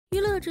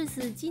至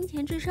死，金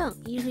钱至上，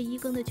一日一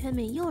更的圈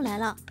妹又来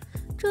了。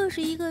这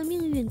是一个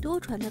命运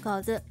多舛的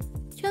稿子。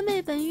圈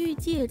妹本欲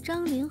借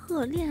张凌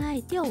赫恋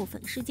爱掉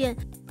粉事件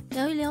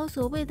聊一聊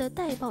所谓的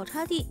带爆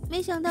插地，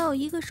没想到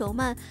一个手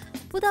慢，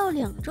不到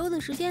2周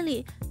的时间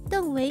里，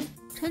邓为、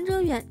陈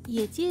哲远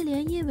也接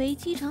连因为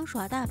机场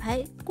耍大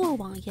牌、过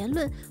往言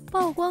论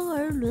曝光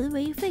而沦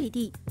为废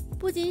帝。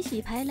不仅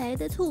洗牌来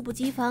的猝不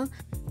及防，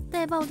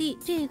带爆帝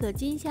这个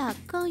今夏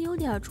刚有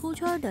点出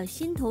圈的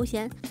新头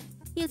衔，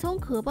也从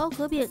可褒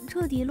可贬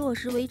彻底落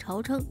实为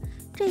潮称。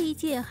这一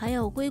切还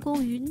要归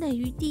功于内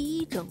娱第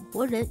一整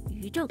活人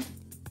于正。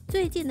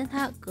最近的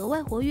他格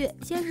外活跃，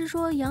先是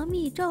说杨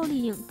幂、赵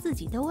丽颖自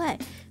己都爱，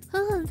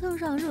狠狠蹭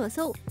上热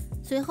搜。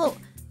随后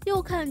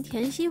又看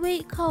田曦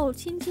薇靠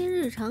亲亲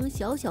日常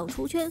小小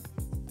出圈，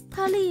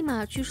他立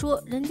马去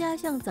说人家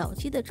像早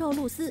期的赵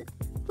露思，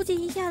不仅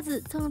一下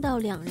子蹭到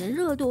2人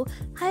热度，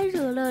还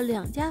惹了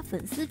2家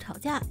粉丝吵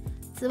架。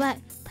此外，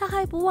他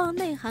还不忘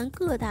内涵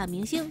各大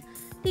明星，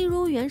例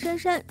如袁姗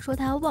姗说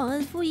他忘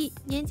恩负义，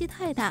年纪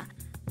太大，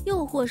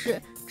又或是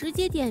直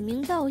接点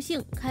名道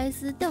姓开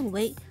撕邓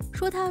为，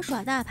说他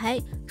耍大牌，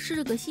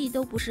是个戏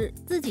都不是，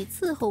自己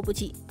伺候不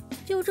起。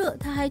就这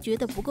他还觉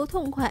得不够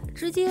痛快，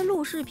直接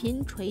录视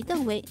频锤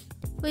邓为。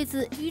为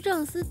此，于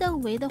正撕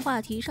邓为的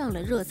话题上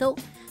了热搜。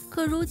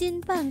可如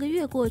今半个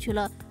月过去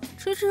了，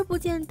迟迟不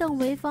见邓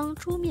为方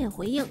出面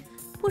回应，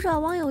不少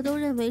网友都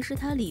认为是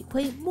他理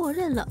亏默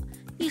认了。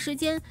一时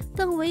间，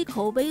邓为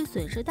口碑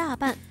损失大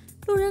半，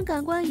路人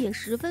感官也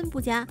十分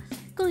不佳，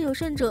更有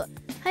甚者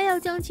还要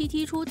将其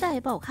踢出带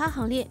爆咖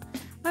行列。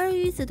而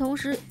与此同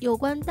时，有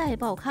关带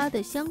爆咖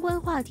的相关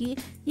话题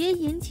也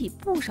引起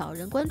不少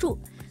人关注。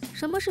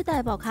什么是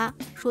带爆咖？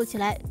说起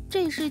来，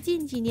这是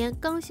近几年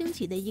刚兴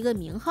起的一个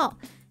名号，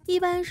一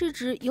般是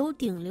指有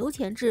顶流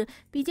潜质、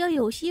比较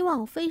有希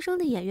望飞升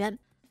的演员。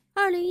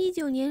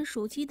2019年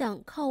暑期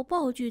档靠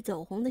爆剧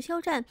走红的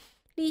肖战、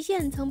李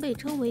现曾被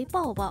称为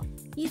爆爆，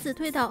以此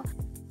推导，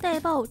带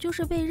爆就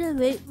是被认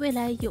为未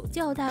来有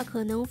较大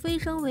可能飞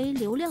升为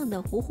流量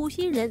的糊糊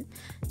新人。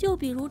就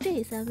比如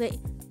这3位：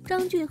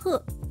张俊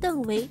赫、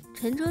邓为、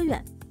陈哲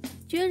远。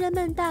绝人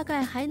们大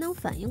概还能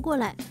反应过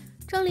来，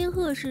张凌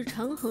赫是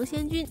长恒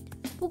仙君，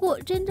不过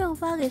真正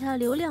发给他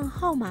流量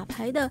号码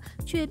牌的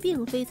却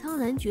并非苍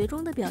兰诀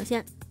中的表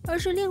现，而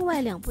是另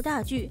外2部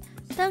大剧，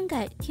单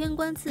改天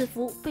官赐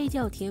福被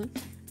叫停，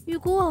与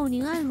古偶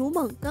宁安如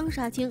梦刚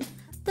杀青。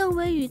邓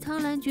为与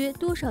苍兰诀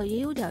多少也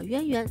有点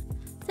渊源，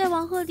在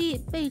王鹤棣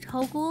被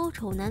嘲古偶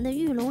丑男的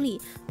玉龙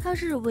里，他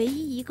是唯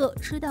一一个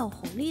吃到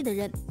红利的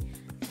人。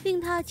令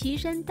他跻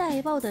身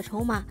带爆的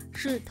筹码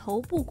是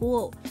头部古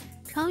偶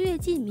长月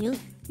烬明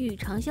与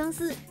长相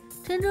思。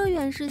陈哲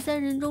远是3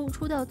人中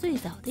出道最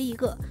早的一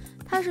个，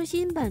他是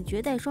新版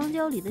绝代双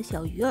骄里的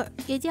小鱼儿，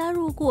也加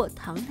入过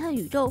唐探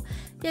宇宙，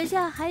眼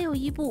下还有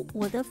一部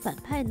我的反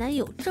派男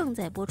友正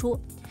在播出。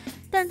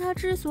但他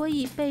之所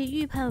以被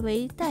预判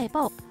为带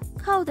爆，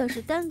靠的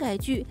是单改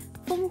剧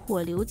烽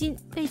火流金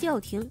被叫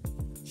停，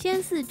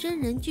仙似真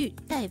人剧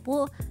待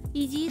播，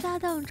以及搭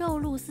档赵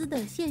露思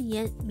的现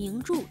言名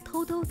著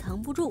偷偷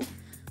藏不住。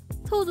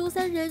凑足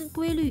3人，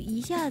规律一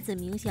下子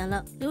明显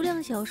了。流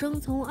量小生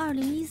从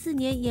2014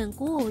年演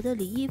古偶的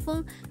李易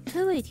峰、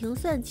陈伟霆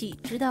算起，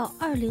直到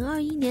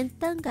2021年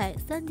单改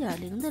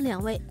 3.0 的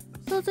2位，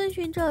都遵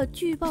循着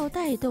剧爆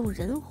带动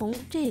人红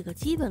这个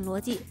基本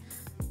逻辑。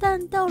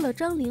但到了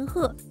张凌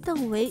赫、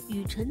邓为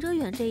与陈哲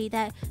远这一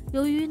代，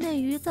由于内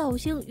娱造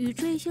星与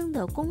追星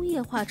的工业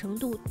化程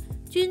度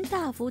均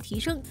大幅提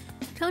升，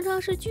常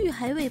常是剧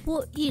还未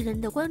播，艺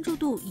人的关注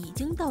度已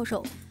经到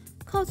手。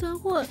靠存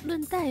货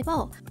论带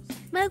爆，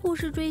买股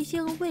市追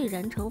星蔚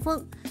然成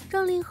风。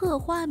张凌赫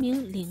花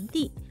名灵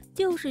帝，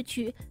就是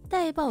取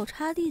带爆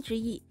插地之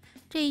意。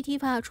这一提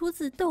法出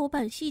自豆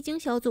瓣戏精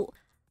小组。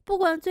不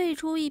管最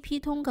初一批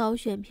通稿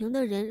选评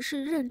的人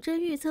是认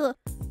真预测、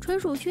纯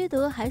属缺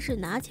德，还是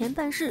拿钱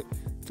办事，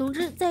总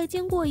之在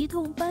经过一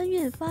通搬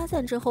运发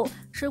散之后，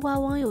吃瓜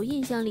网友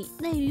印象里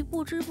内娱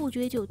不知不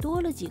觉就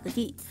多了几个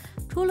帝。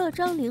除了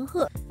张凌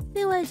赫，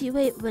另外几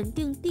位稳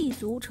定帝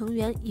族成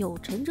员有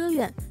陈哲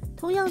远，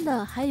同样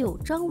的还有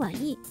张晚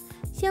意。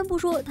先不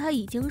说他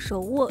已经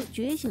手握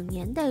觉醒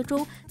年代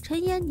中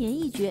陈延年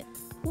一角，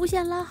无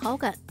限拉好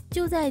感。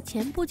就在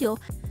前不久，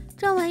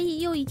张晚意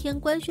又一天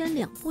官宣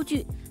2部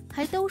剧，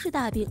还都是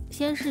大饼。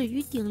先是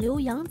与顶流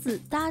杨紫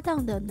搭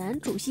档的男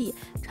主戏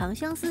《长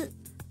相思》，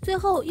最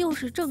后又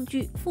是正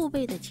剧父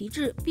辈的旗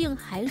帜，并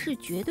还是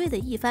绝对的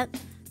一番。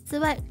此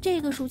外，这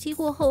个暑期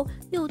过后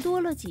又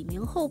多了几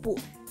名候补，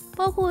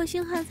包括《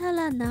星汉灿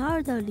烂》男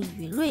二的李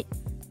云睿，《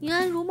宁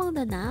安如梦》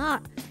的男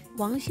二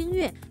王星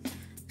越，《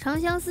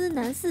长相思》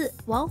男4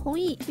王弘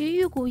毅与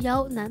玉骨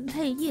遥男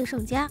配叶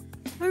圣嘉。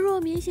而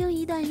若明星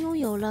一旦拥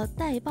有了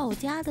带爆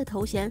家的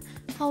头衔，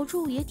好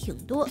处也挺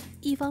多。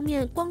一方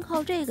面，光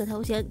靠这个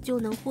头衔就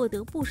能获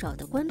得不少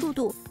的关注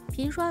度，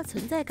频刷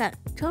存在感，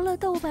成了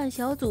豆瓣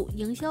小组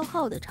营销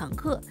号的常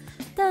客。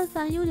但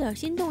凡有点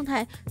新动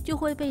态，就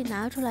会被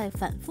拿出来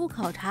反复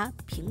考察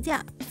评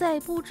价，在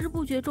不知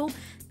不觉中，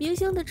明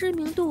星的知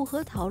名度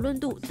和讨论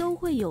度都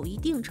会有一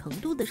定程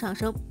度的上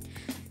升。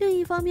另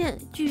一方面，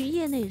据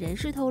业内人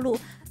士透露，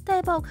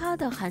带爆咖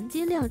的含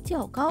金量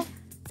较高，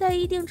在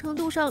一定程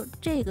度上，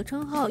这个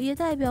称号也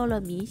代表了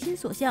民心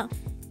所向。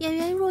演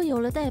员若有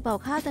了带爆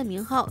咖的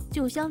名号，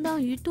就相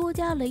当于多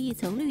加了一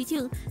层滤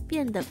镜，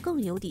变得更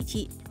有底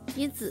气，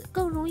因此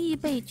更容易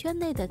被圈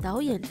内的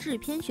导演、制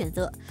片选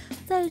择。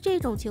在这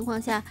种情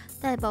况下，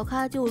带爆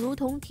咖就如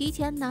同提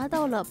前拿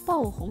到了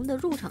爆红的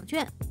入场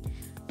券，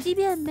即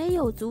便没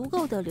有足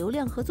够的流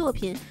量和作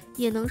品，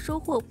也能收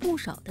获不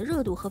少的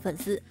热度和粉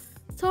丝，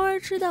从而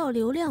吃到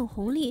流量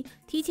红利，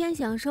提前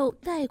享受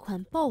贷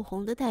款爆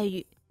红的待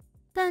遇。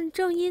但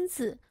正因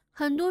此，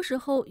很多时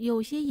候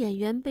有些演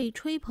员被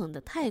吹捧得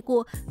太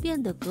过，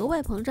变得格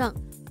外膨胀，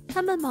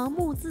他们盲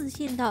目自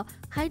信到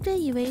还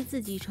真以为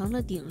自己成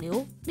了顶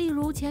流。例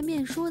如前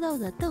面说到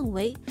的邓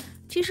为，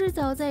其实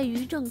早在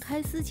于正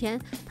开撕前，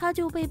他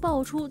就被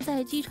爆出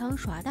在机场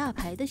耍大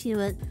牌的新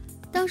闻。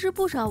当时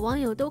不少网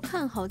友都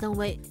看好邓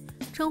为，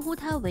称呼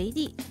他为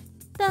帝，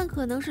但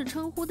可能是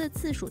称呼的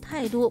次数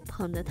太多，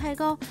捧得太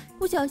高，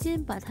不小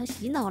心把他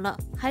洗脑了，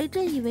还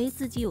真以为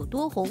自己有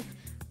多红。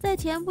在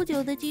前不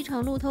久的机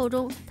场路透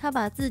中，他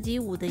把自己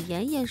捂得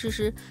严严实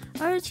实，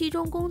而其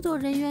中工作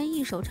人员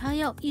一手叉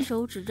腰，一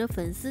手指着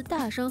粉丝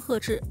大声呵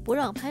斥不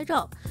让拍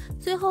照。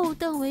随后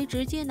邓为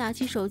直接拿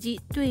起手机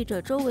对着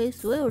周围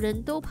所有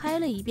人都拍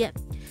了一遍。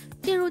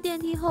进入电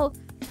梯后，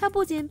他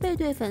不仅背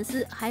对粉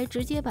丝，还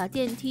直接把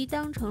电梯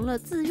当成了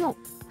自用。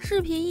视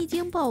频一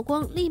经曝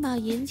光，立马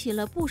引起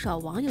了不少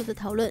网友的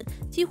讨论，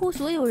几乎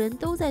所有人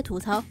都在吐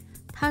槽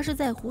他是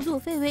在胡作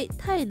非为，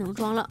太能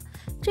装了。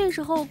这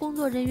时候工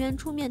作人员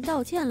出面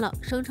道歉了，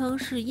声称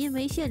是因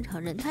为现场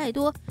人太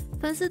多，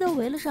粉丝都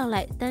围了上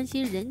来，担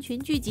心人群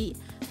聚集。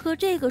可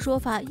这个说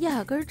法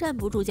压根站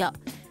不住脚。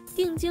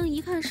定睛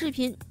一看视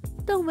频，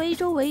邓为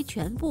周围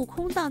全部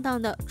空荡荡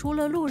的，除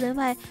了路人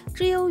外，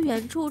只有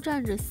远处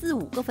站着4、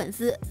5个粉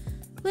丝。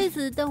为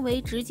此，邓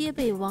为直接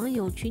被网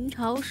友群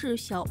嘲是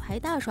小牌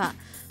大耍。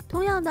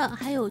同样的，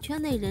还有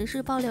圈内人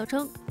士爆料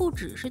称，不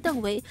只是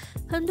邓为，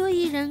很多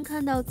艺人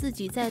看到自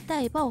己在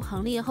带爆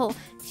行列后，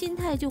心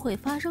态就会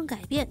发生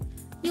改变。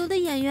有的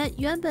演员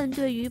原本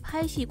对于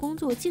拍戏工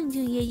作兢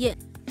兢业业，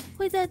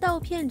会在到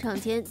片场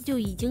前就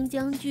已经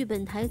将剧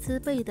本台词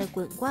背得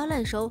滚瓜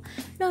烂熟，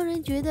让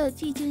人觉得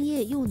既敬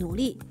业又努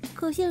力。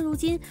可现如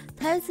今，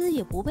台词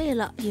也不背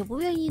了，也不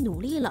愿意努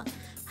力了，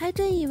还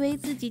真以为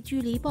自己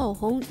距离爆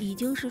红已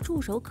经是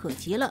触手可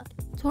及了，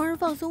从而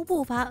放松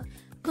步伐。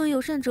更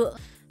有甚者，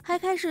还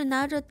开始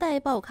拿着带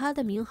爆咖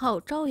的名号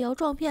招摇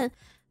撞骗，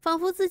仿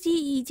佛自己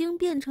已经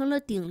变成了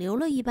顶流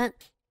了一般，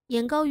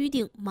眼高于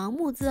顶，盲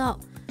目自傲，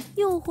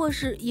又或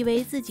是以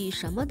为自己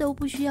什么都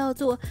不需要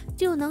做，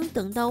就能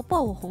等到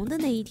爆红的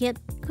那一天。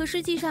可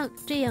实际上，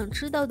这样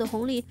吃到的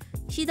红利，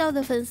吸到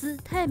的粉丝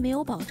太没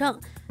有保障。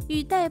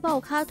与带爆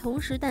咖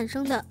同时诞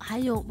生的还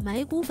有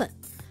买股粉，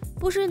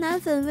不是男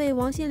粉为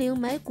王心凌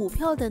买股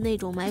票的那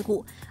种买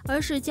股，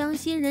而是将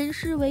新人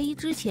视为一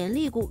只潜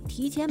力股，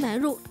提前买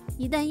入。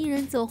一旦艺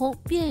人走红，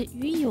便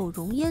与有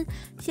荣焉，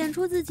显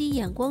出自己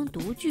眼光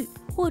独具，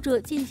或者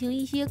进行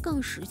一些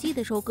更实际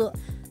的收割。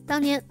当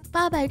年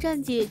800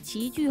站姐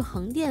齐聚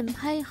横店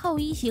拍《好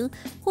一行》，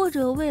或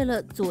者为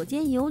了左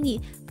肩有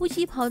你不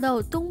惜跑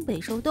到东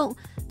北受冻，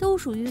都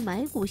属于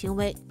买股行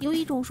为。有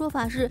一种说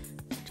法是，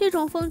这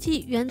种风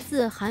气源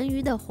自韩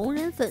娱的红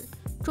人粉。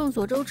众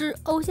所周知，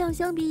偶像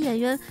相比演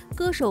员、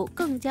歌手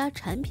更加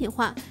产品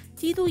化，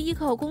极度依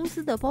靠公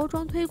司的包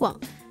装推广。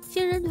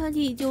新人团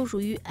体就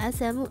属于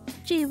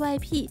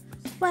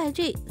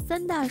SM、JYP、YG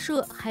 3大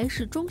社还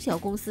是中小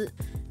公司，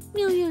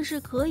命运是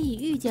可以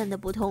预见的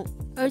不同。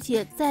而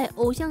且在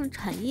偶像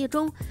产业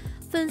中，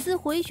粉丝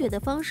回血的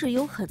方式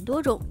有很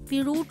多种，比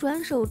如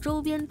转手周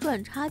边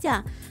赚差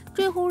价。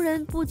追红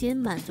人不仅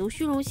满足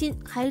虚荣心，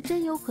还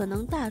真有可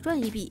能大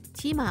赚一笔，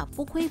起码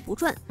不亏不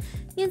赚。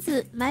因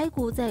此买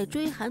股在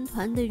追韩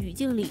团的语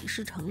境里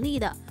是成立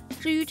的。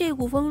至于这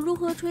股风如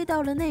何吹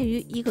到了内娱，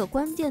一个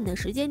关键的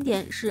时间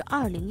点是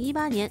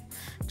2018年。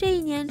这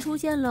一年出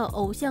现了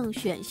偶像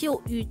选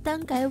秀与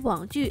单改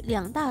网剧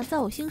2大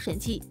造星神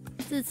器。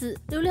自此，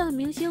流量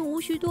明星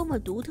无需多么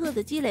独特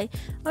的积累，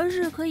而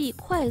是可以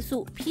快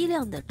速批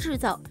量的制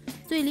造。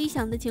最理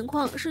想的情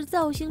况是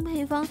造星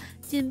配方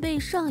仅被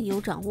上游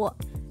掌握，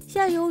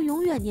下游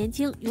永远年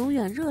轻，永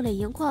远热泪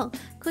盈眶。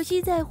可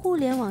惜在互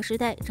联网时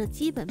代，这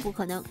基本不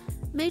可能。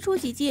没出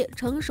几届，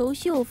成熟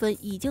秀粉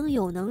已经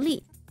有能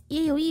力，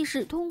也有意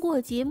识通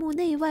过节目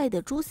内外的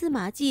蛛丝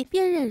马迹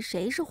辨认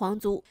谁是皇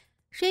族，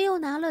谁又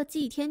拿了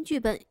祭天剧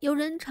本。有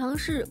人尝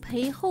试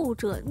陪后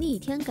者逆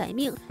天改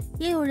命，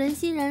也有人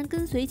欣然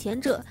跟随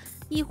前者，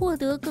以获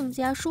得更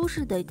加舒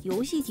适的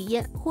游戏体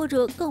验，或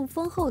者更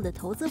丰厚的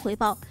投资回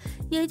报，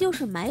也就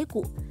是买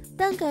股。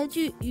单改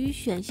剧与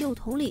选秀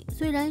同理，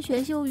虽然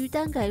选秀与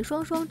单改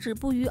双双止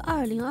步于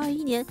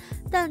2021年，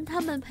但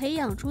他们培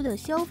养出的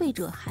消费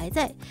者还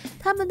在，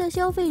他们的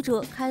消费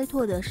者开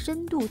拓的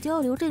深度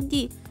交流阵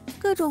地，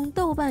各种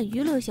豆瓣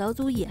娱乐小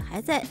组也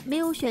还在。没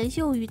有选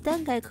秀与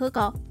单改可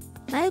搞，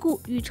买股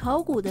与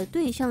炒股的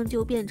对象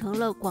就变成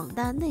了广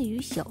大内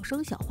娱小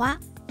生小花。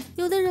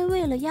有的人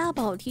为了押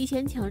宝提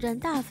前抢占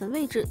大粉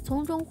位置，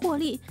从中获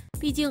利。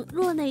毕竟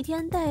若哪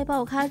天带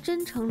爆咖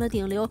真成了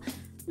顶流，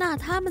那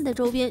他们的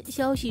周边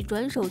消息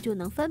转手就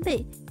能翻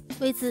倍。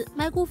为此，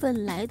买股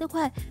粉来得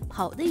快，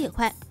跑得也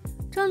快。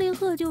张凌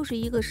赫就是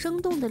一个生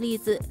动的例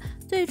子。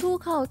最初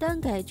靠单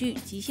改剧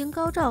《吉星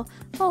高照》、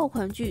爆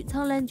款剧《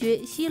苍兰诀》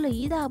吸了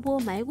一大波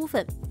买股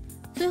粉，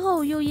随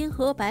后又因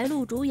和白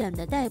鹿主演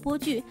的待播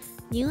剧《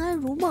宁安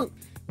如梦》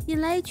引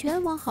来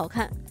全网好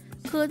看。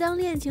可当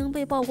恋情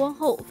被曝光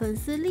后，粉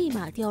丝立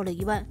马掉了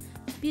1万，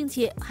并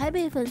且还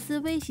被粉丝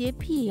威胁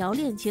辟谣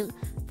恋情，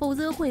否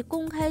则会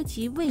公开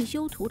其未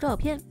修图照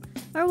片。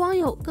而网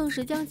友更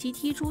是将其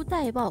踢出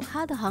带爆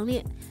咖的行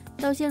列。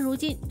到现如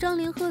今，张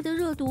凌赫的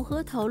热度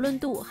和讨论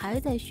度还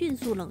在迅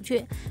速冷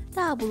却，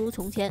大不如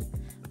从前。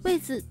为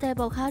此，带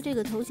爆咖这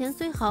个头衔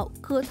虽好，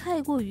可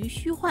太过于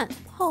虚幻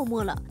泡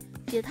沫了，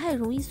也太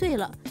容易碎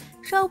了。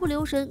稍不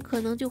留神，可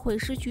能就会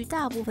失去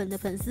大部分的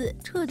粉丝，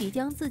彻底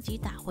将自己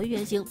打回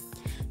原形。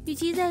与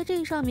其在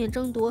这上面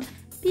争夺，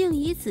并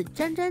以此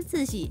沾沾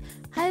自喜，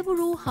还不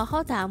如好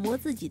好打磨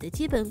自己的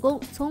基本功，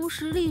从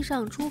实力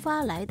上出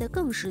发来得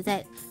更实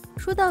在。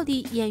说到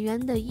底，演员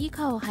的依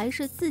靠还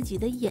是自己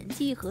的演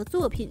技和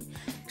作品，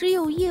只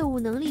有业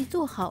务能力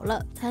做好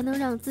了，才能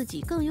让自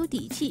己更有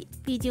底气。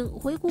毕竟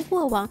回顾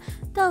过往，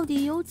到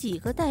底有几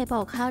个带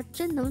爆咖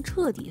真能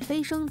彻底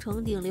飞升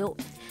成顶流？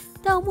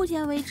到目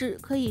前为止，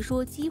可以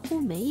说几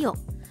乎没有。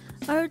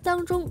而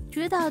当中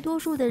绝大多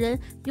数的人，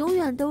永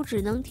远都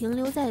只能停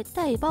留在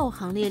带爆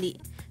行列里，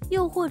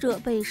又或者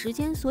被时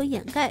间所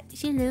掩盖，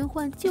新人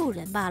换旧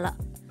人罢了。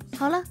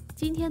好了，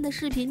今天的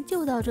视频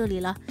就到这里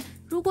了。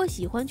如果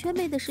喜欢圈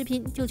妹的视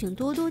频，就请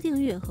多多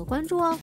订阅和关注哦。